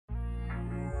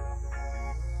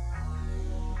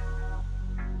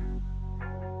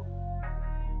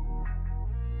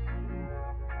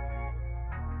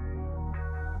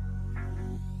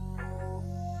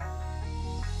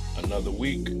another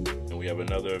week, and we have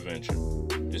another adventure.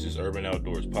 This is Urban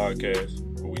Outdoors Podcast,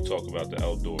 where we talk about the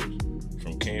outdoors,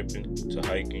 from camping to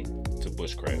hiking to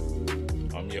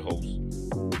bushcraft. I'm your host,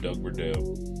 Doug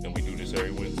Burdell, and we do this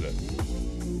every Wednesday.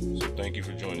 So thank you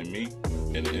for joining me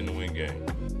and the In the Wind gang.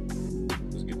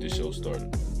 Let's get this show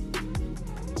started.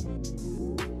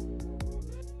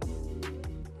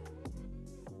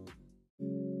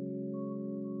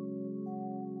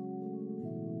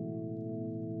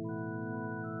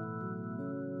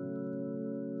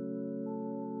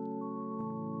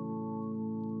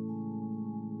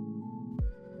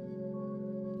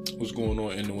 What's going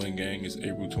on, In the Wind gang? It's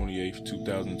April 28th,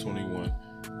 2021,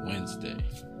 Wednesday.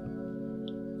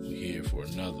 We're here for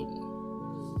another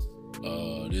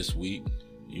one. This week,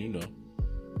 we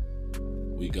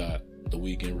got the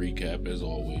weekend recap as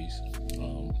always.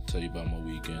 Tell you about my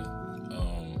weekend.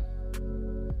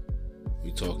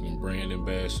 We talking brand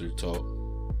ambassador talk.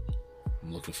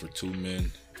 I'm looking for 2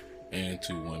 men and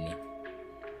 2 women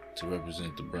to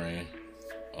represent the brand.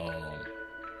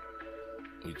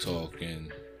 We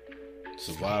talking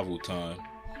survival time,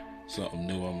 something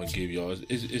new I'm gonna give y'all.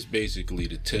 It's basically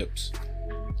the tips,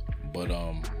 but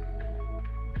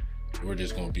we're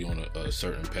just gonna be on a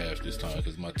certain path this time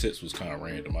because my tips was kind of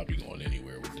random. I'd be going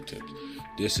anywhere with the tips.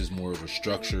 This is more of a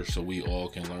structure so we all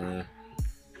can learn,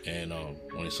 and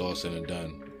when it's all said and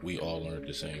done, we all learned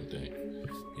the same thing.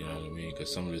 You know what I mean?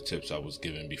 Because some of the tips I was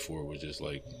given before were just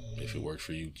like, if it works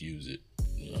for you, use it.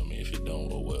 You know what I mean? If it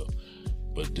don't, oh well.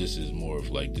 But this is more of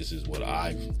like, this is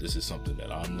something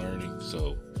that I'm learning.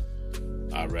 So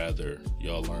I'd rather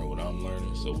y'all learn what I'm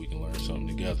learning so we can learn something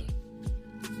together.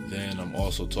 Then I'm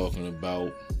also talking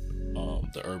about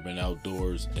the Urban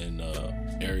Outdoors and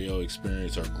Ariel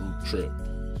Experience, our group trip.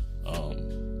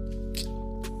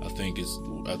 I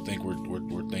think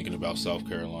we're thinking about South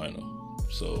Carolina.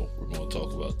 So we're going to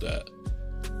talk about that.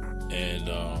 And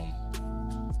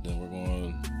then we're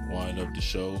going to wind up the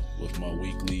show with my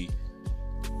weekly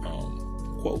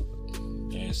quote.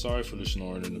 And sorry for the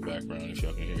snoring in the background if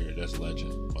y'all can hear it. That's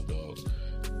Legend, my dog.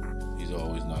 He's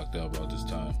always knocked out about this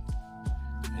time,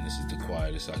 and this is the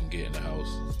quietest I can get in the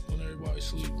house when everybody's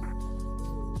asleep.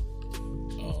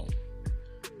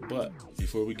 But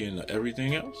before we get into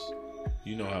everything else,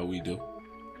 you know how we do.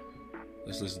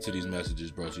 Let's listen to these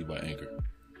messages brought to you by Anchor.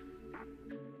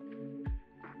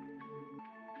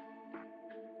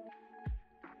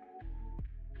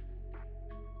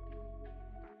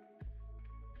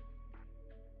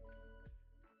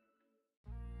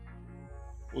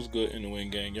 What's good, In the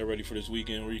Wind gang? Y'all ready for this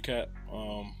weekend recap?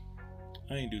 I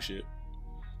ain't do shit.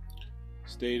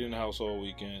 Stayed in the house all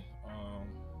weekend.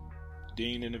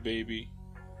 Dean and the baby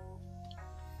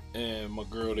and my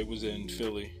girl, they was in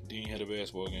Philly. Dean had a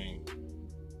basketball game.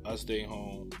 I stayed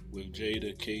home with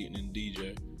Jada, Kate, and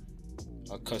DJ.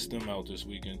 I cussed them out this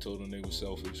weekend, told them they were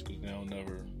selfish because they don't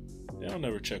never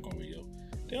check on me, yo.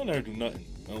 They don't never do nothing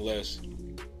unless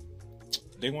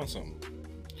they want something.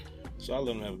 So I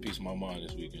let them have a piece of my mind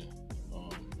this weekend.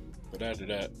 But after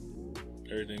that,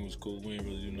 everything was cool. We didn't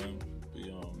really do nothing.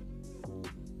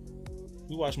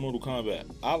 We watched Mortal Kombat.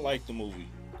 I like the movie.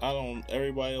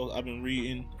 Everybody else, I've been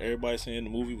reading, everybody saying the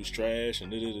movie was trash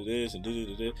and this and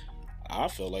this. I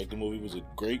felt like the movie was a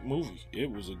great movie.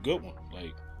 It was a good one.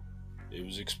 Like, it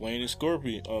was explaining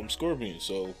Scorpion.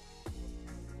 So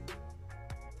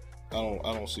I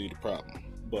don't see the problem.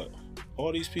 But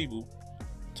all these people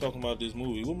talking about this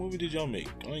movie. What movie did y'all make?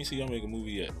 I ain't see y'all make a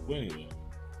movie yet. But anyway.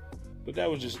 But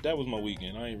that was my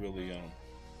weekend. I ain't really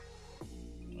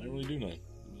do nothing.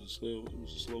 It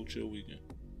was a slow, chill weekend.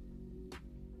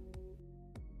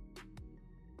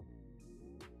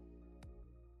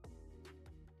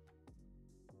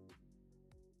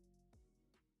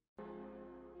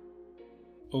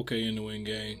 Okay, In the Wind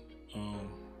gang. I'm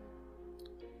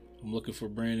looking for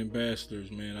brand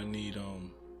ambassadors, man.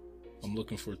 I'm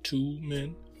looking for 2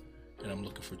 men and I'm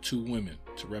looking for 2 women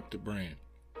to rep the brand.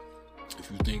 If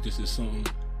you think this is something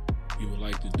you would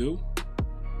like to do,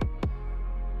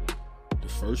 the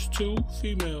first 2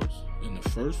 females and the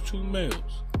first 2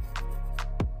 males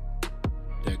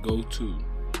that go to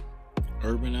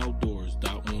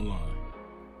urbanoutdoors.online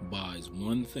buys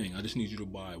one thing. I just need you to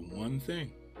buy one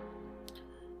thing.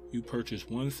 You purchase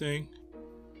one thing.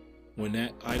 When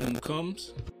that item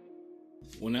comes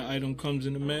in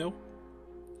the mail,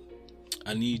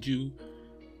 I need you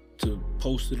to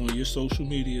post it on your social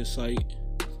media site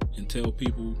and tell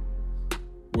people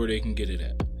where they can get it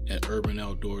at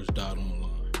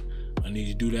urbanoutdoors.online. I need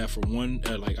you to do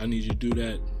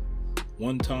that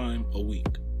one time a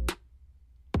week.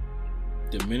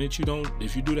 If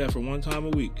you do that for one time a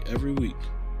week, every week,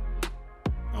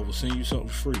 I will send you something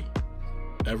free.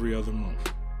 every other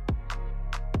month.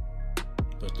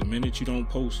 But the minute you don't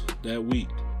post that week,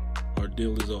 our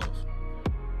deal is off.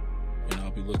 And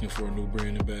I'll be looking for a new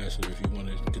brand ambassador. If you want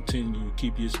to continue to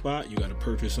keep your spot, you got to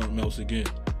purchase something else again.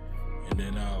 And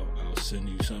then I'll send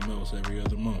you something else every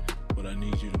other month. But I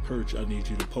need you to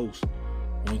post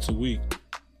once a week,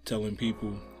 telling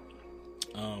people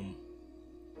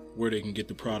where they can get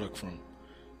the product from.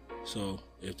 So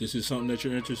if this is something that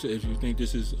you're interested, if you think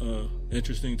this is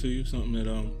interesting to you, something that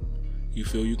you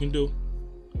feel you can do,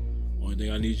 only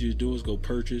thing I need you to do is go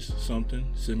purchase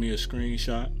something. Send me a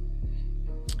screenshot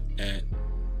at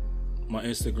my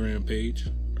Instagram page,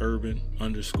 urban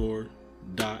underscore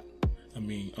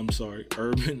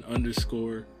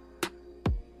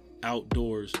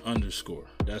outdoors underscore.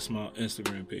 That's my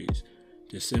Instagram page.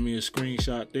 Just send me a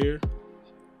screenshot there,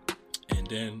 and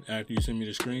then after you send me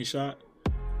the screenshot,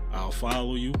 I'll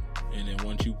follow you, and then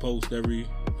once you post every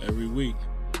week,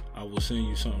 I will send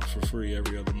you something for free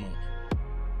every other month.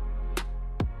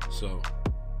 So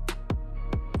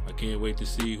I can't wait to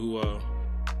see who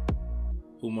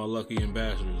my lucky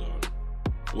ambassadors are.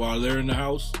 While they're in the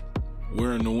house,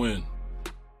 we're in the win.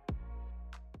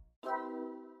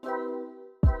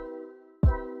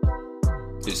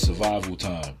 It's survival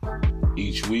time.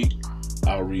 Each week,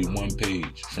 I'll read one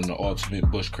page from the Ultimate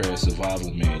Bushcraft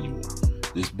Survival Manual.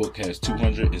 This book has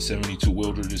 272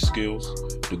 wilderness skills.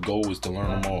 The goal is to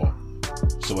learn them all.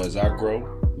 So as I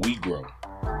grow, we grow.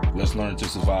 Let's learn to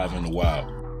survive in the wild.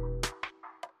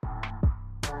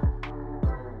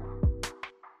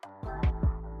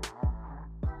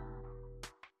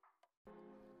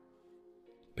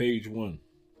 Page 1.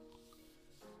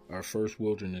 Our first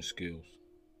wilderness skills.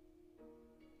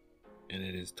 And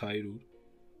it is titled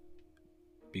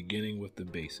Beginning with the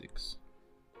Basics.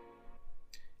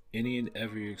 Any and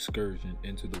every excursion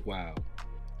into the wild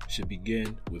should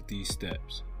begin with these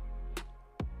steps.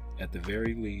 At the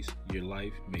very least, your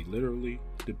life may literally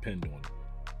depend on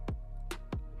it.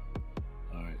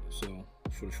 Alright, so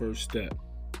for the first step,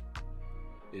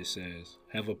 it says,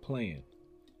 have a plan.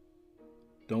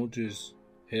 Don't just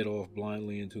head off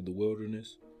blindly into the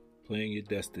wilderness. Plan your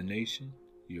destination,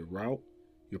 your route,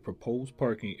 your proposed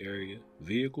parking area,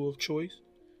 vehicle of choice,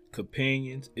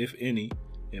 companions, if any,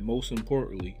 and most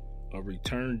importantly, a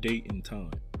return date and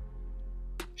time.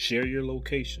 Share your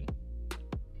location.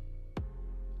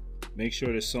 Make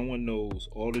sure that someone knows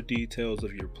all the details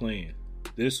of your plan.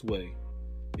 This way,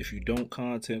 if you don't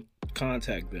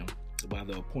contact them by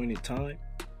the appointed time,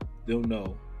 they'll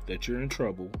know that you're in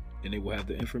trouble and they will have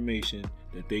the information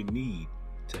that they need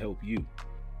to help you.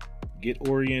 Get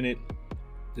oriented.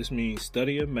 This means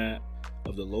study a map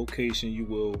of the location you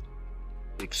will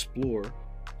explore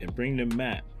and bring the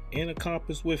map and a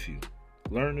compass with you.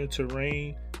 Learn the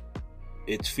terrain,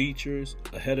 its features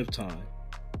ahead of time.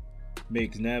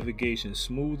 Makes navigation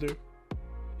smoother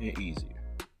and easier.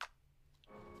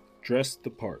 Dress the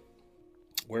part.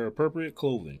 Wear appropriate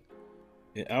clothing.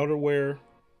 An outerwear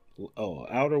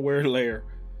layer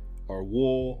or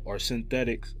wool or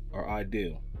synthetics are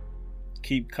ideal.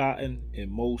 Keep cotton in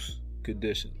most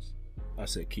conditions. I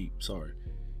said keep, sorry.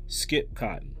 Skip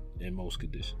cotton in most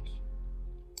conditions.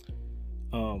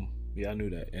 Yeah, I knew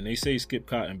that. And they say skip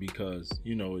cotton because,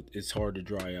 it's hard to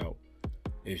dry out.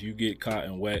 If you get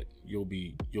cotton wet, you'll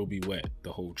be wet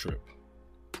the whole trip.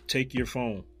 Take your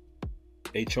phone.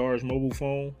 A charged mobile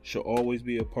phone should always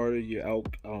be a part of your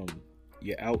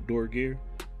outdoor gear.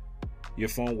 Your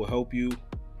phone will help you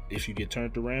if you get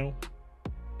turned around,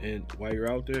 and while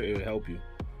you're out there, it'll help you.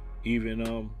 Even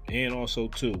and also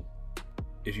too,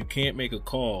 if you can't make a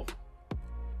call,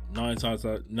 9 times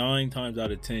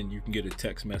out of 10 you can get a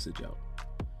text message out.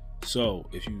 So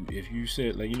if you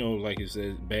said like it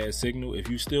says bad signal, if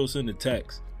you still send the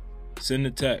text,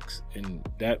 and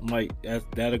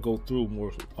that'll go through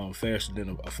more faster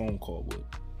than a phone call would.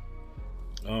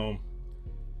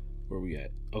 Where we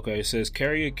at? Okay, it says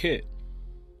carry a kit.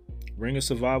 Bring a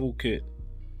survival kit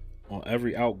on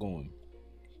every outgoing.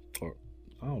 Or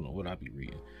I don't know what I be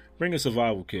reading. Bring a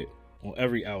survival kit on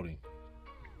every outing.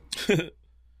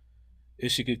 It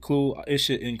should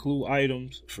include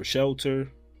items for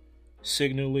shelter,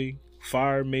 signaling,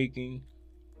 fire making,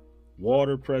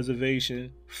 water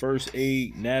preservation, first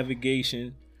aid,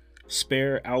 navigation,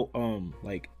 spare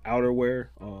outerwear,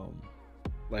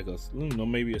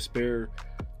 maybe a spare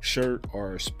shirt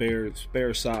or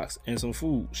spare socks, and some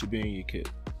food should be in your kit.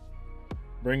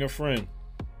 Bring a friend.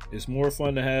 It's more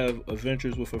fun to have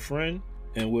adventures with a friend,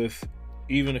 and with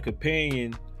even a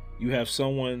companion, you have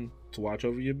someone to watch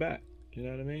over your back. You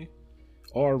know what I mean?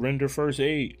 Or render first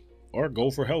aid, or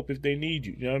go for help if they need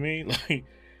you. You know what I mean? Like,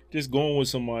 just going with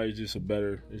somebody is just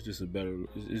better. It's just better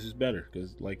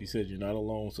because, like you said, you're not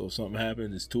alone. So if something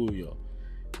happens, it's two of y'all.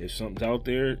 If something's out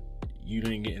there, you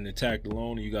didn't get attacked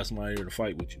alone, and you got somebody there to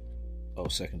fight with you. Oh,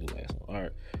 second to last one. All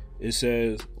right. It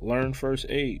says learn first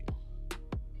aid.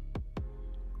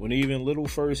 When even little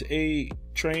first aid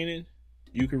training,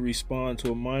 you can respond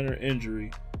to a minor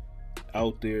injury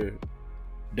out there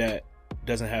that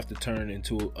doesn't have to turn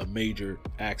into a major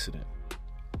accident.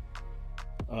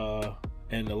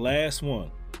 And the last one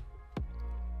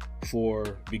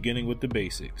for beginning with the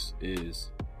basics is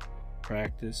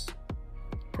practice,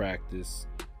 practice,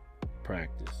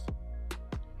 practice.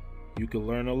 You can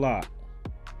learn a lot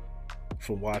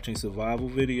from watching survival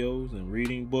videos and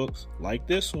reading books like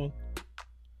this one.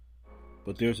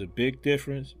 But there's a big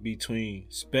difference between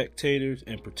spectators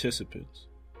and participants.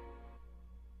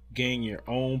 Gain your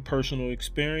own personal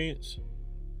experience,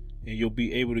 and you'll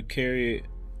be able to carry it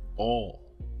all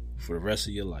for the rest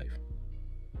of your life.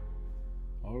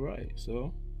 All right,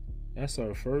 so that's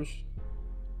our first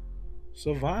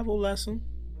survival lesson,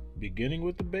 beginning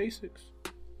with the basics.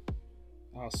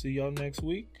 I'll see y'all next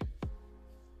week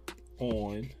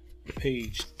on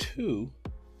page 2.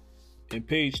 In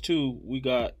page 2,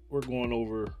 we're going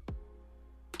over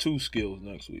 2 skills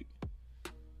next week.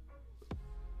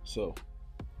 So,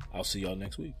 I'll see y'all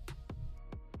next week.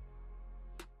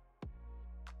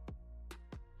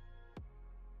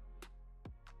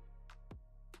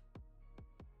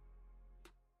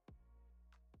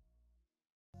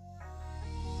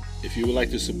 If you would like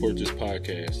to support this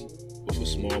podcast with a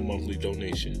small monthly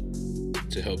donation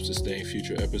to help sustain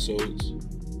future episodes,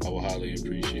 I will highly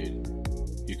appreciate it.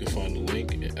 You can find the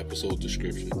link in episode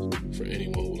description for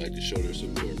anyone who would like to show their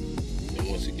support. And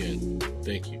once again,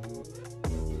 thank you.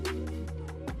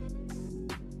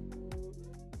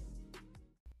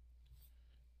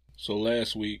 So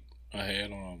last week I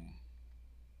had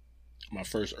my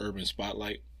first urban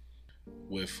spotlight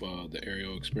with the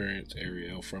Ariel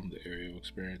from the Ariel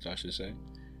Experience, I should say.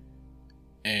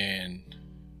 And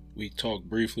we talked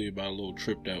briefly about a little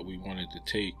trip that we wanted to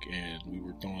take, and we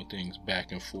were throwing things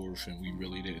back and forth, and we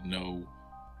really didn't know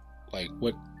like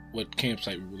what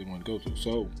campsite we really want to go to.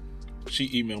 So she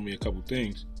emailed me a couple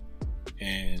things,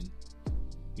 and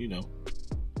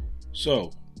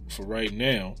so for right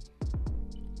now,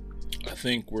 I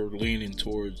think we're leaning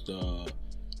towards the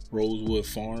Rosewood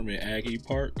Farm in Aggie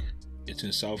Park. It's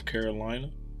in South Carolina.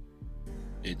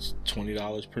 It's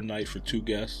 $20 per night for 2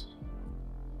 guests,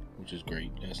 which is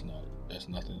great. That's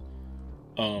nothing.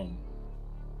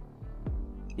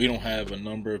 We don't have a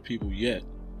number of people yet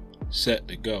set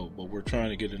to go, but we're trying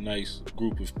to get a nice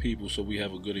group of people so we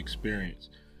have a good experience.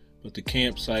 But the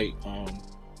campsite,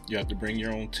 you have to bring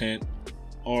your own tent,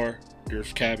 or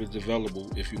there's cabins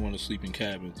available if you want to sleep in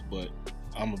cabins, but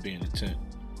I'm gonna be in the tent.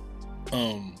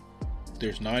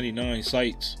 There's 99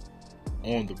 sites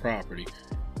on the property,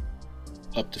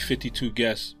 up to 52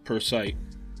 guests per site.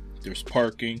 There's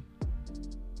parking,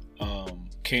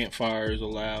 campfires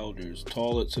allowed, there's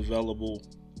toilets available,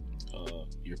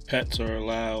 your pets are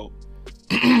allowed.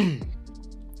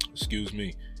 Excuse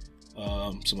me.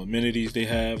 Some amenities they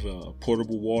have,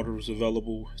 portable water is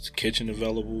available, it's a kitchen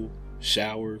available,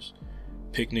 showers,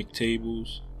 picnic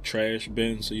tables, trash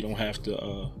bins, so you don't have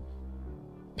to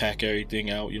pack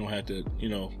everything out. You don't have to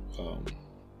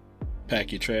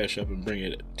pack your trash up and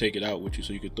take it out with you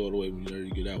so you can throw it away when you're ready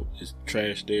to get out. It's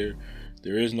trash there.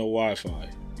 There is no Wi-Fi.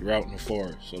 You're out in the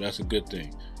forest, so that's a good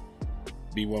thing.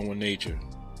 Be one with nature.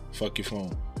 Fuck your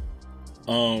phone.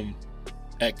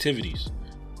 Activities.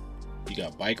 You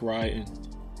got bike riding,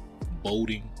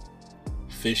 boating,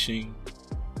 fishing,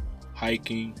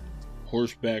 hiking,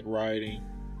 horseback riding,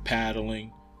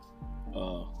 paddling.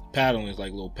 Paddling is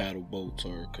like little paddle boats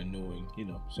or canoeing,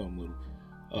 something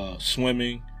little.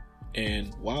 Swimming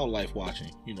and wildlife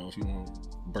watching, if you want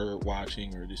bird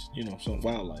watching or just, some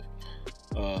wildlife.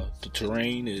 The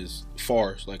terrain is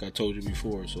forest, like I told you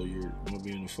before, so you're going to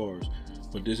be in the forest.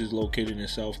 But this is located in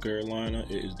South Carolina.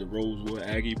 It is the Rosewood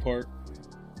Aggie Park.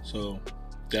 So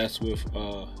that's the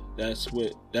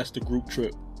group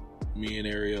trip me and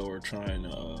Ariel are trying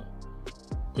to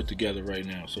put together right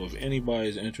now. So if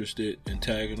anybody's interested in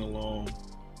tagging along,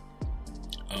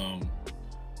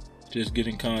 just get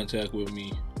in contact with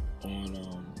me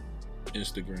on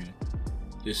Instagram.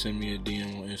 Just send me a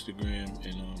DM on Instagram,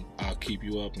 and I'll keep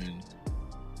you up and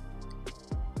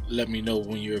let me know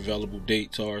when your available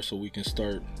dates are, so we can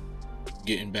start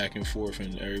getting back and forth,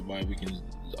 and we can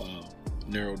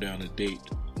narrow down a date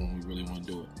when we really want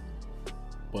to do it.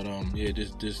 But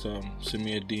just send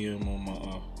me a DM on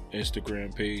my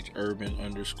Instagram page,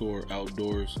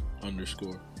 urban_outdoors_,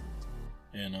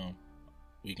 and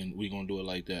We gonna do it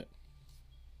like that.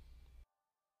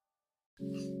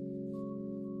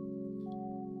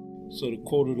 So the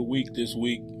quote of the week this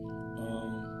week,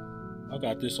 I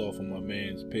got this off of my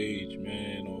man's page,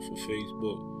 man, off of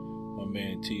Facebook. My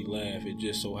man T Laugh. It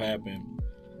just so happened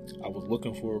I was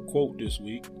looking for a quote this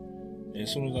week, and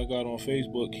as soon as I got on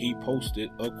Facebook, he posted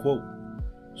a quote.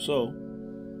 So,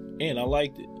 and I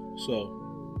liked it,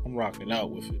 so I'm rocking out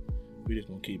with it. We just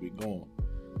gonna keep it going.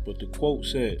 But the quote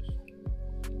says,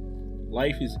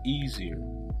 "Life is easier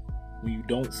when you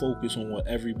don't focus on what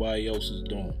everybody else is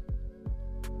doing."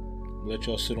 I'll let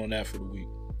y'all sit on that for the week.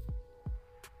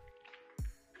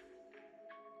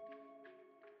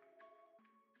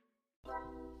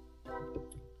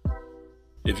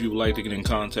 If you would like to get in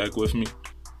contact with me,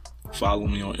 follow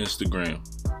me on Instagram,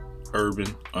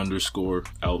 urban_outdoors_,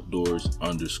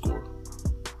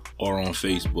 or on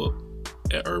Facebook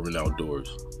at Urban Outdoors.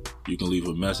 You can leave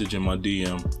a message in my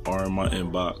DM or in my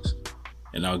inbox,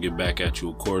 and I'll get back at you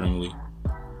accordingly.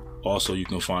 Also, you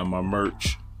can find my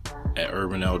merch at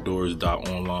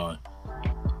urbanoutdoors.online.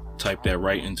 Type that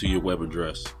right into your web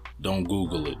address. Don't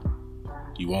Google it.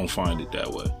 You won't find it that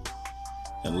way.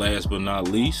 And last but not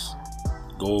least,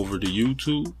 go over to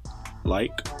YouTube,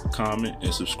 like, comment,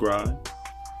 and subscribe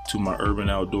to my Urban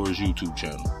Outdoors YouTube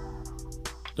channel.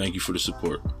 Thank you for the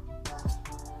support.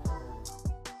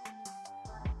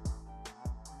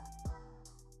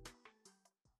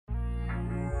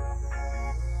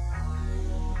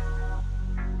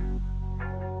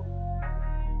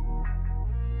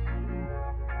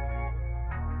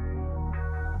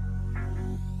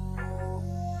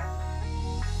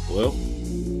 Well,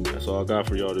 that's all I got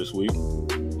for y'all this week.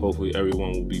 Hopefully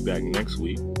everyone will be back next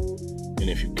week. And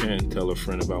if you can, tell a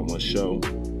friend about my show.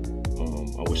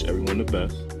 I wish everyone the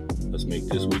best. Let's make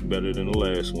this week better than the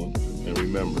last one. And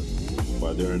remember,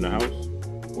 while they're in the house,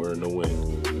 we're in the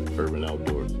wind. Urban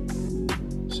Outdoors.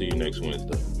 See you next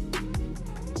Wednesday.